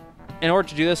in order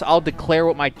to do this, I'll declare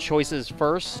what my choice is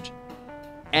first,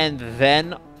 and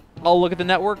then I'll look at the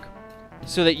network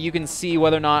so that you can see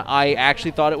whether or not I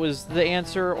actually thought it was the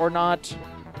answer or not.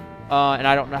 And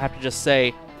I don't have to just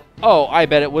say, oh, I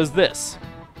bet it was this.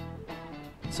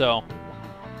 So,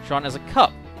 Sean has a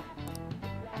cup.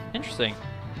 Interesting.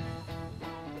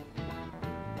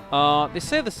 They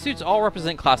say the suits all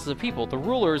represent classes of people. The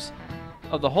rulers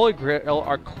of the Holy Grail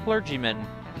are clergymen.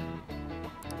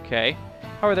 Okay.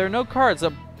 However, there are no cards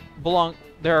that belong.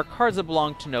 There are cards that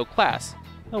belong to no class.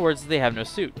 In other words, they have no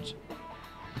suit.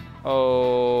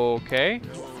 Okay.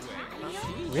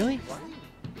 Really?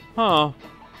 Huh.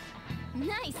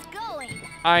 Nice going.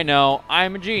 I know.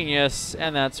 I'm a genius,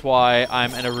 and that's why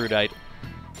I'm an erudite.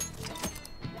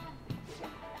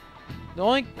 The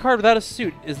only card without a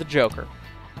suit is the Joker.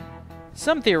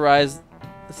 Some theories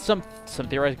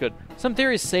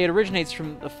say it originates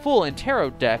from the full and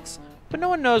tarot decks, but no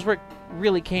one knows where it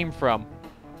really came from.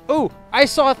 Oh, I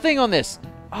saw a thing on this.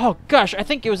 Oh gosh, I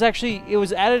think it was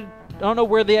added. I don't know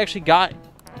where they actually got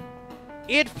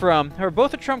it from. However,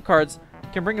 both the trump cards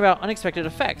can bring about unexpected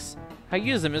effects. How you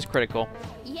use them is critical.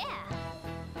 Yeah.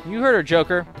 You heard her,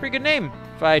 Joker. Pretty good name,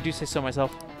 if I do say so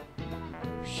myself.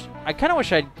 I kind of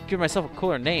wish I'd give myself a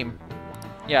cooler name.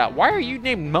 Yeah, why are you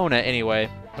named Mona anyway?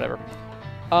 Whatever.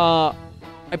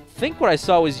 I think what I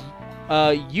saw was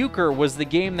Euchre was the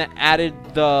game that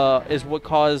is what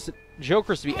caused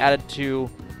Jokers to be added to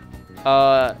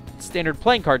standard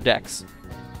playing card decks.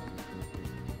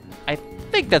 I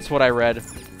think that's what I read.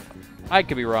 I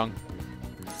could be wrong.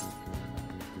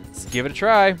 Let's give it a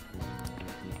try.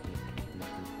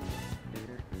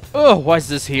 Oh, why is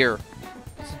this here?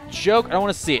 It's a joke. I don't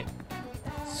want to see it.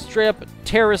 Straight up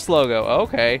terrorist logo.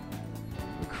 Okay.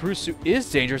 The cruise suit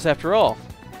is dangerous after all.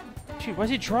 Dude, why is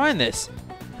he drawing this?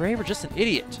 Brave or just an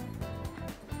idiot?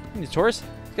 He's Taurus.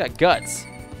 He's got guts.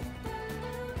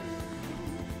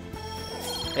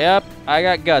 Yep, I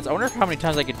got guts. I wonder how many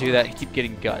times I could do that and keep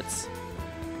getting guts.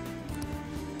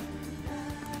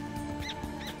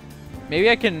 Maybe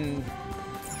I can...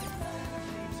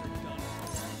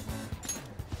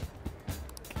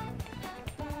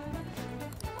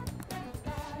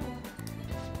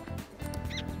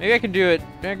 Maybe I can do it.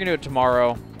 Maybe I can do it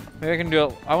tomorrow. Maybe I can do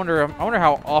it. I wonder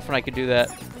how often I can do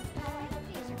that.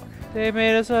 They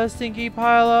made us a stinky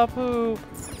pile of poop.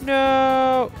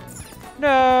 No.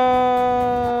 No.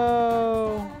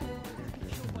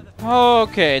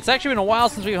 Okay, it's actually been a while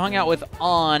since we hung out with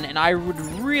An, and I would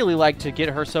really like to get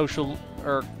her social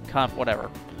or whatever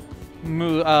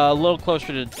a little closer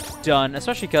to done,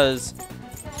 especially because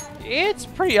it's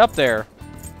pretty up there.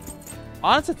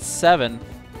 An's at 7.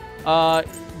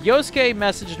 Yosuke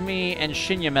messaged me and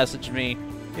Shinya messaged me.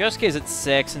 Yosuke's at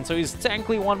 6, and so he's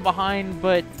technically 1 behind,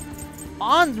 but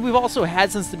An we've also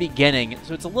had since the beginning,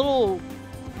 so it's a little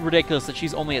ridiculous that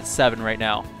she's only at 7 right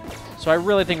now. So I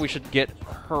really think we should get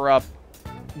her up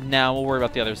now. We'll worry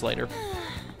about the others later.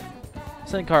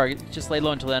 Senkar, just lay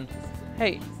low until then.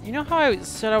 Hey, you know how I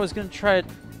said I was going to try to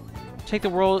take the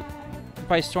world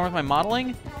by storm with my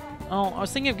modeling? Oh, I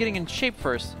was thinking of getting in shape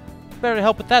first. Better to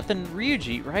help with that than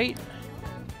Ryuji, right?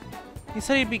 He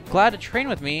said he'd be glad to train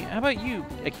with me. How about you,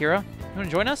 Akira? You want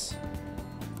to join us?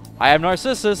 I am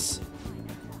Narcissus.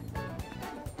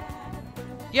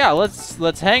 Yeah,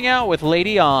 let's hang out with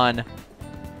Lady An.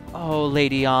 Oh,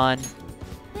 Lady An.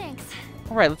 Thanks.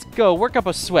 All right, let's go work up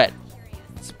a sweat.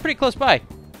 It's pretty close by.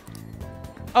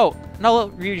 Oh, now let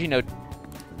Ryuji know.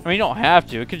 I mean, you don't have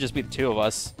to. It could just be the two of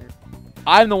us.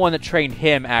 I'm the one that trained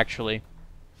him, actually.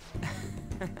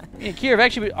 Me and Akira have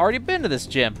actually already been to this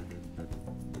gym.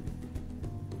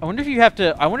 I wonder if you have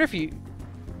to... I wonder if you...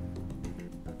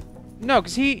 No,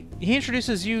 because he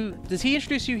introduces you... Does he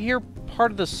introduce you here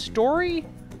part of the story?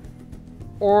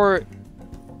 Or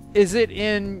is it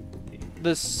in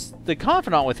the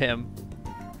Confidant with him?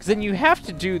 Because then you have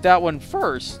to do that one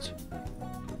first.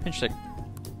 Interesting.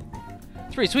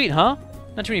 It's pretty sweet, huh?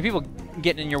 Not too many people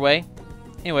getting in your way.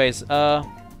 Anyways, what are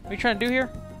you trying to do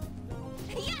here?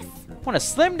 Yes. Want to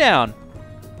slim down?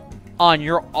 An,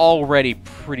 you're already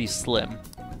pretty slim.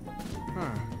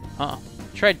 Huh.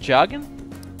 Try jogging?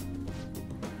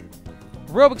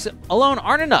 Aerobics alone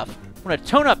aren't enough. I want to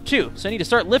tone up too, so I need to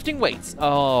start lifting weights.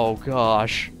 Oh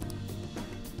gosh.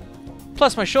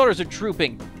 Plus my shoulders are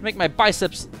drooping to make my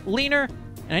biceps leaner,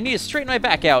 and I need to straighten my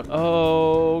back out.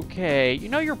 Okay. You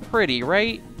know you're pretty,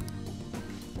 right?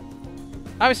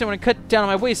 Obviously I want to cut down on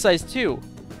my waist size too,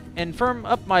 and firm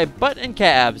up my butt and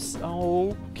calves.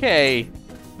 Okay.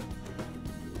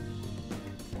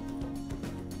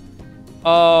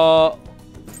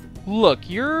 Look,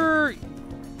 you're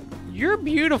You're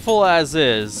beautiful as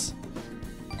is.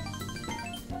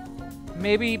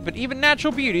 Maybe, but even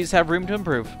natural beauties have room to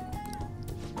improve.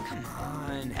 Come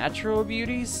on. Natural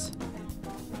beauties?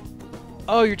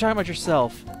 Oh, you're talking about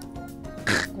yourself.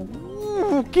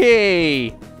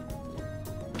 Okay.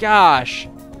 Gosh.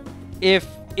 If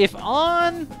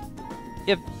On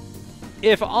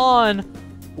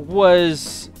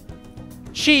was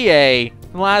Chie,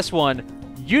 the last one,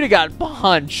 you'd have got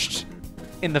punched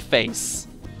in the face.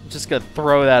 I'm just gonna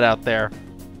throw that out there.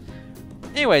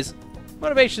 Anyways,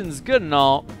 motivation's good and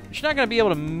all. You're not gonna be able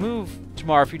to move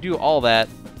tomorrow if you do all that.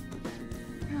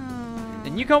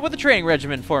 And you come up with a training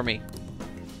regimen for me.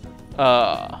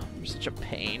 You're such a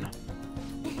pain.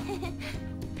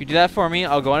 If you do that for me,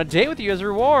 I'll go on a date with you as a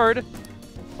reward.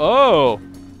 Oh,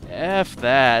 F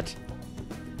that.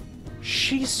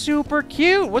 She's super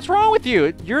cute. What's wrong with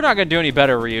you? You're not gonna do any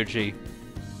better, Ryuji.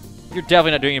 You're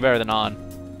definitely not doing any better than On.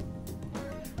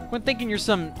 When thinking you're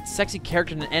some sexy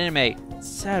character in an anime, it's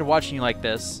sad watching you like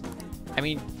this. I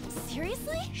mean,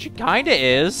 Seriously? she kinda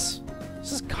is.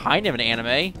 This is kind of an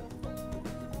anime.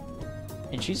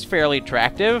 And she's fairly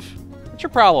attractive. What's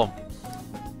your problem?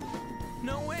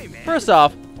 No way, man. First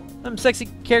off, them sexy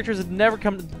characters would never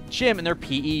come to the gym in their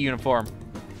PE uniform.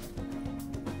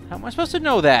 How am I supposed to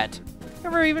know that?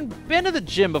 Never even been to the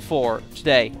gym before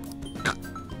today.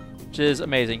 Which is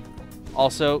amazing.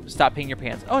 Also, stop peeing your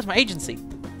pants. Oh, it's my agency.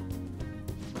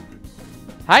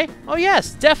 Hi? Oh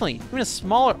yes, definitely. Even a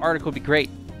smaller article would be great.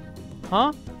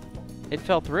 Huh? It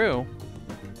fell through.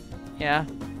 Yeah.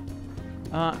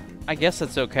 I guess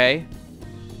that's okay.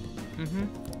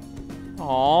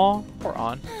 Aw, poor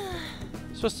On.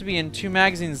 Supposed to be in 2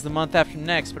 magazines the month after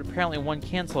next, but apparently one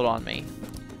canceled on me.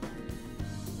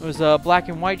 It was a black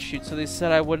and white shoot, so they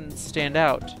said I wouldn't stand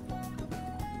out.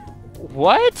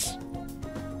 What?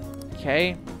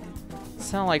 Okay.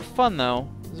 Sounded like fun though.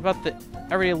 It was about the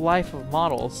everyday life of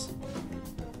models.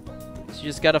 So you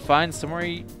just gotta find somewhere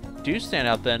you do stand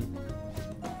out then.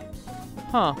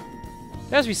 Huh.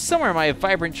 There has to be somewhere my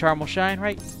vibrant charm will shine,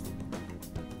 right?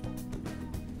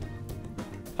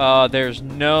 There's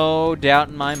no doubt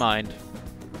in my mind.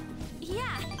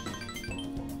 Yeah.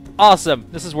 Awesome.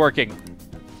 This is working.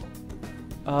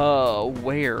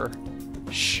 Where?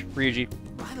 Shh, Ryuji.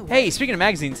 By the way, Hey, speaking of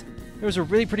magazines, there was a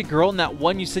really pretty girl in that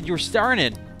one you said you were starring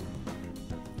in.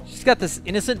 She's got this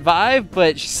innocent vibe,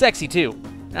 but she's sexy too.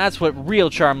 That's what real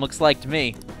charm looks like to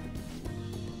me.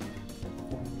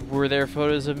 Were there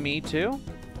photos of me too?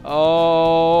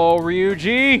 Oh,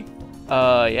 Ryuji?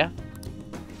 Yeah.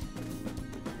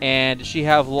 And does she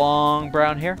have long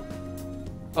brown hair?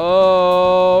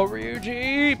 Oh,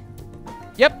 Ryuji.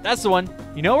 Yep, that's the one.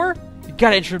 You know her? You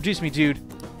gotta introduce me, dude.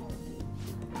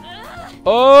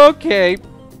 Okay.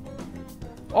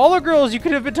 All the girls you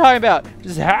could have been talking about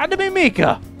just had to be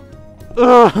Mika.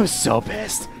 Ugh, I'm so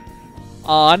pissed.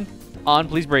 On,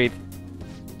 please breathe.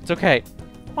 It's okay.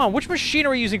 Come on, which machine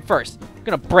are we using first? I'm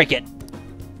gonna break it.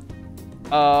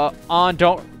 On,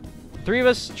 don't. 3 of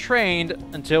us trained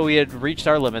until we had reached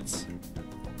our limits.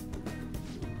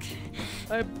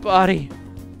 My body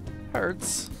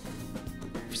hurts.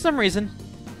 For some reason,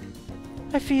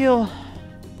 I feel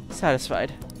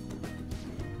satisfied.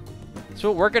 That's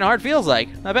what working hard feels like.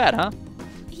 Not bad, huh?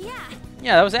 Yeah.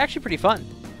 Yeah, that was actually pretty fun.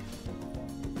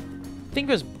 I think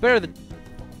it was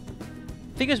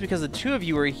because the 2 of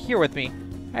you were here with me.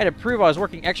 I had to prove I was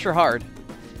working extra hard.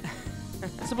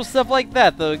 Simple stuff like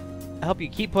that, though, help you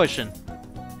keep pushing.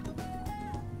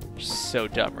 You're so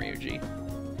dumb, Ryuji.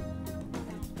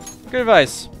 Good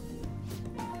advice.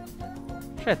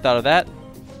 Should have thought of that.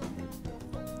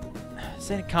 This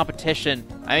ain't a competition.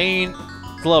 I mean,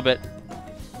 it's a little bit.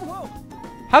 whoa.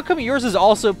 How come yours is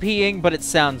also peeing, but it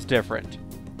sounds different?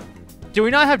 Do we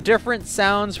not have different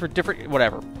sounds for different...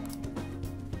 whatever.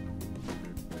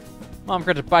 Mom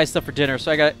forgot to buy stuff for dinner,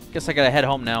 so guess I gotta head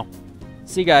home now.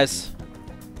 See you guys.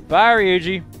 Bye,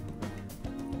 Ryuji.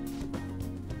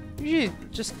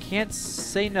 Ryuji just can't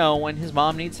say no when his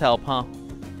mom needs help, huh?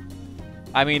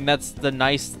 I mean, that's the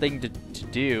nice thing to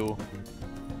do.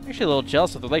 I'm actually a little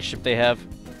jealous of the relationship they have.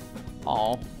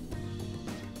 Aw. I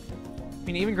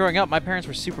mean, even growing up, my parents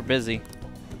were super busy.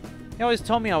 They always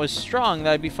told me I was strong,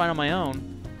 that I'd be fine on my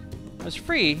own. I was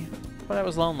free, but I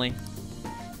was lonely.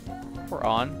 We're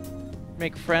on.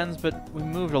 Make friends, but we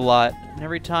moved a lot, and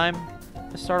every time,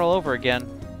 I start all over again.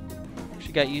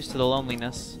 She got used to the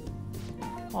loneliness.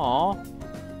 Aww.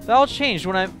 That all changed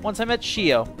once I met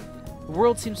Shio. The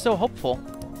world seemed so hopeful.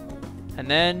 And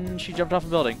then she jumped off a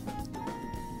building.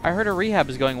 I heard her rehab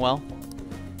is going well.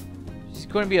 She's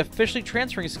going to be officially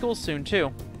transferring schools soon,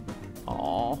 too.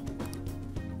 Aww.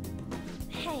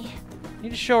 Hey. I need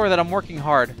to show her that I'm working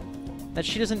hard. that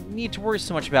she doesn't need to worry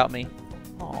so much about me.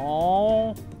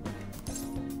 Aww.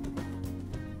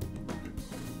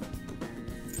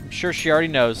 I'm sure she already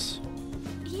knows.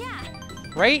 Yeah.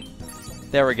 Right?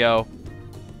 There we go.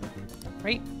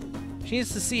 Right? She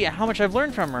needs to see how much I've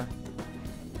learned from her.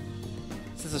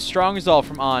 This is a strong resolve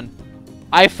from An.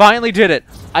 I finally did it!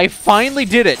 I finally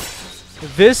did it!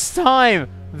 This time!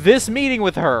 This meeting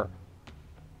with her!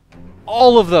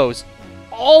 All of those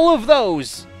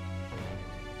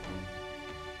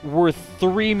were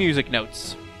 3 music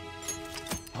notes.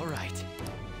 All right.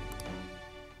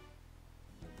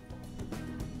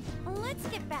 Let's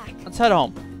get back. Let's head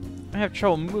home. I have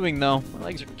trouble moving though. My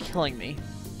legs are killing me.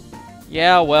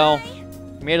 Yeah, well,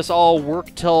 made us all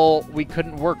work till we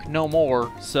couldn't work no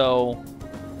more, so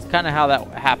it's kind of how that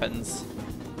happens.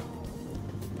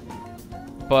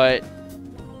 But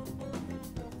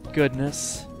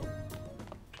goodness.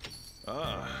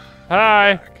 Ah.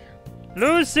 Hi.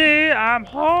 Lucy, I'm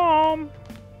home.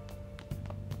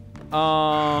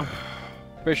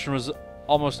 Mission was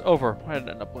almost over. Why did it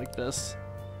end up like this?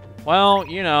 Well,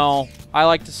 you know, I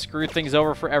like to screw things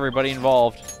over for everybody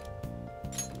involved.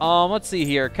 Let's see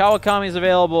here. Kawakami's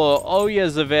available.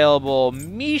 Oya's available.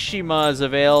 Mishima's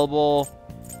available.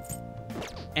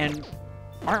 And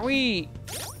aren't we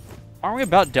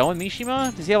about done with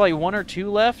Mishima? Does he have like 1 or 2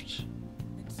 left?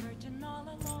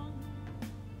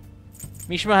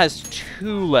 Mishima has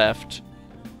 2 left.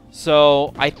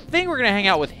 So I think we're gonna hang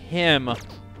out with him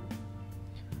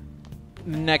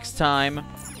next time.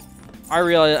 I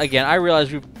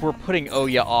realize we're putting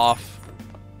Oya off.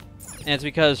 And it's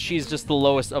because she's just the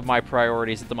lowest of my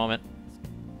priorities at the moment.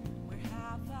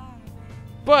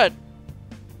 But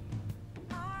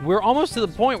we're almost to the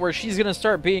point where she's going to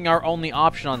start being our only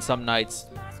option on some nights.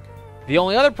 The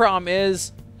only other problem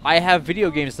is I have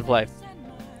video games to play.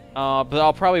 But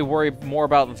I'll probably worry more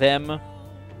about them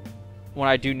when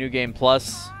I do New Game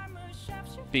Plus.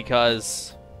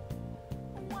 Because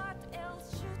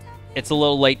it's a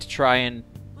little late to try and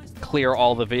clear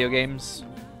all the video games.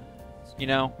 You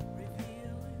know?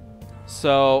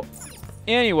 So,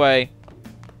 anyway,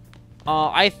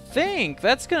 I think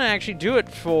that's going to actually do it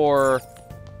for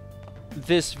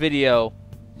this video.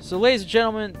 So, ladies and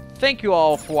gentlemen, thank you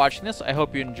all for watching this. I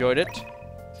hope you enjoyed it.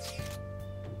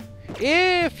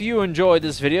 If you enjoyed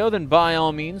this video, then by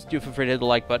all means, do feel free to hit the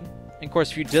like button. And of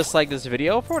course, if you dislike this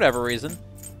video, for whatever reason,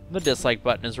 the dislike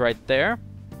button is right there.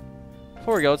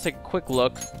 Before we go, let's take a quick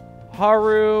look.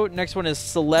 Haru, next one is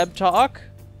Celeb Talk.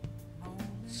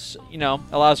 You know,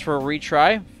 allows for a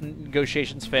retry.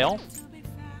 Negotiations fail.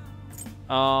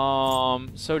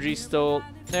 Soji's still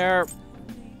there.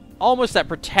 Almost at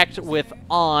Protect with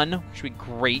An, which would be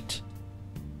great.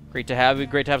 Great to have. It'd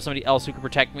be great to have somebody else who can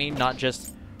protect me, not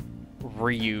just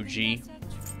Ryuji.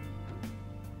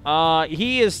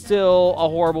 He is still a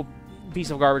horrible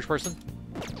piece of garbage person.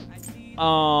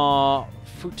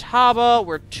 Futaba,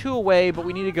 we're 2 away, but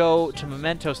we need to go to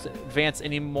Mementos to advance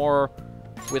any more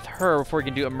with her before we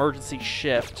can do emergency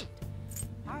shift.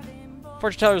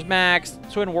 Fortune Teller's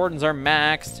maxed. Twin Wardens are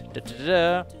maxed.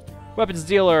 Weapons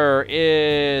Dealer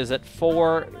is at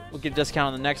 4. We'll get a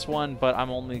discount on the next one, but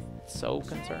I'm only so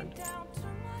concerned.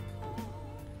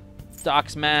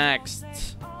 Doc's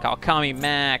maxed. Kawakami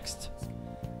maxed.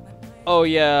 Oh,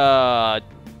 yeah.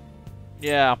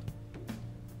 Yeah.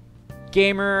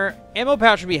 Gamer. Ammo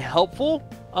pouch would be helpful,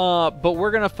 but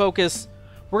we're going to focus...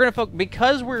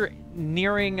 because we're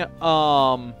nearing,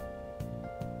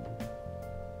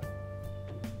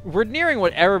 we're nearing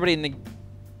what everybody in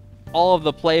all of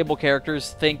the playable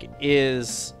characters think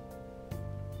is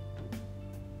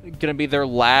gonna be their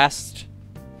last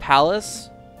palace.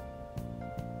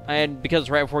 And because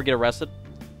right before we get arrested,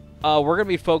 we're gonna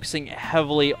be focusing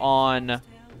heavily on,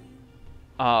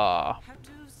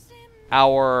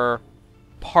 our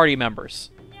party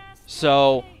members.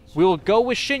 So we will go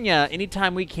with Shinya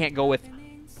anytime we can't go with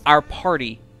our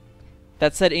party.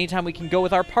 That said, anytime we can go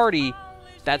with our party,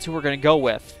 that's who we're going to go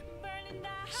with.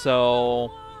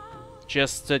 So,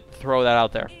 just to throw that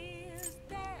out there.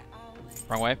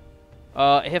 Wrong way.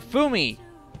 Hifumi.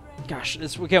 Gosh,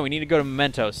 again, we need to go to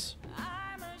Mementos.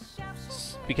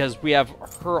 Because we have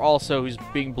her also who's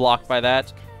being blocked by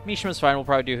that. Mishima's fine, we'll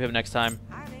probably do him next time.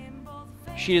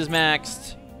 Sheeta's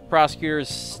maxed. Prosecutor's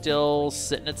still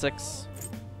sitting at 6.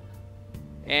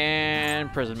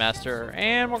 And Prison Master.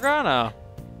 And Morgana.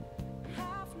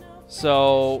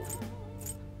 So...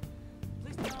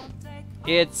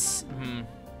 it's...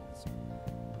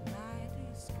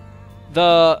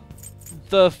 The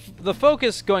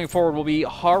focus going forward will be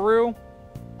Haru.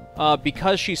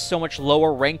 Because she's so much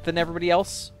lower ranked than everybody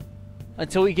else.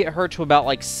 Until we get her to about,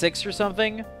 like, 6 or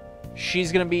something.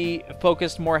 she's going to be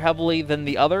focused more heavily than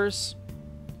the others.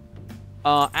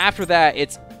 After that,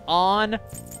 it's Ann,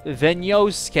 then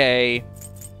Yosuke,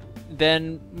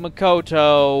 then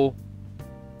Makoto,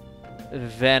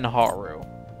 then Haru.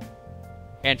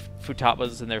 And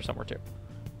Futaba's in there somewhere too.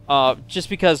 Just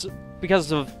because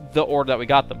of the order that we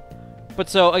got them. But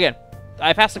so, again,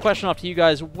 I passed the question off to you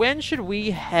guys. When should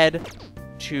we head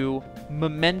to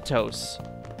Mementos?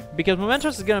 Because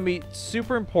Mementos is going to be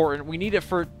super important. We need it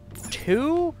for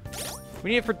 2? We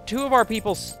need it for 2 of our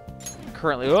people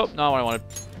currently. Oh, not what I wanted.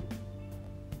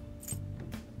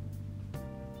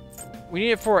 We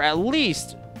need it for at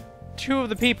least 2 of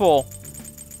the people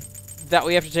that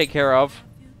we have to take care of.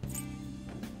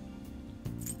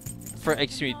 For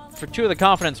 2 of the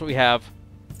confidants we have.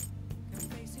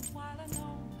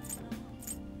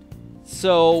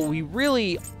 So we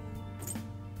really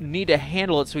need to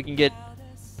handle it so we can get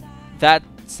that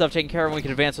stuff taken care of and we can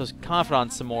advance those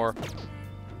confidants some more.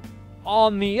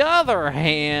 On the other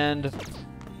hand,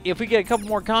 if we get a couple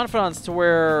more confidants to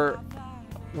where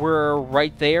we're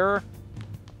right there,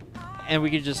 and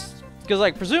we could just... Because,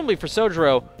 like, presumably for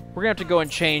Sojiro, we're going to have to go and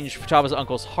change Futaba's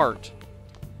uncle's heart.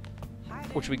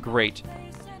 Which would be great.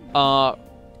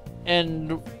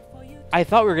 And I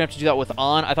thought we were going to have to do that with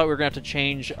Ann. I thought we were going to have to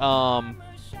change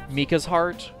Mika's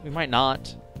heart. We might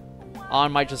not.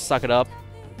 Ann might just suck it up.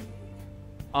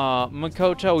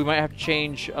 Makoto, we might have to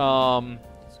change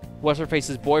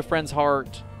What's-Her-Face's boyfriend's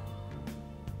heart.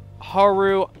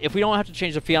 Haru, if we don't have to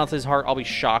change the fiance's heart, I'll be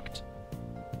shocked.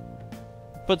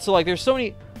 But so, like, there's so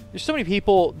many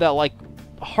people that, like,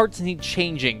 hearts need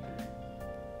changing.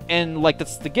 And, like,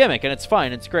 that's the gimmick, and it's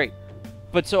fine, it's great.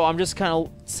 But so I'm just kind of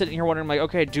sitting here wondering, like,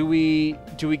 okay, do we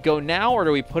go now or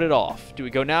do we put it off? Do we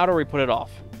go now or do we put it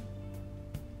off?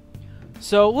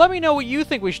 So let me know what you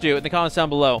think we should do in the comments down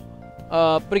below.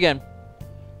 But again,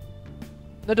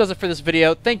 that does it for this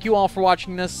video. Thank you all for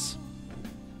watching this.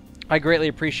 I greatly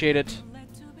appreciate it.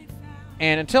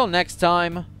 And until next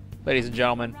time, ladies and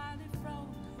gentlemen,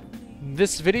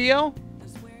 this video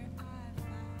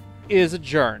is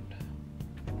adjourned.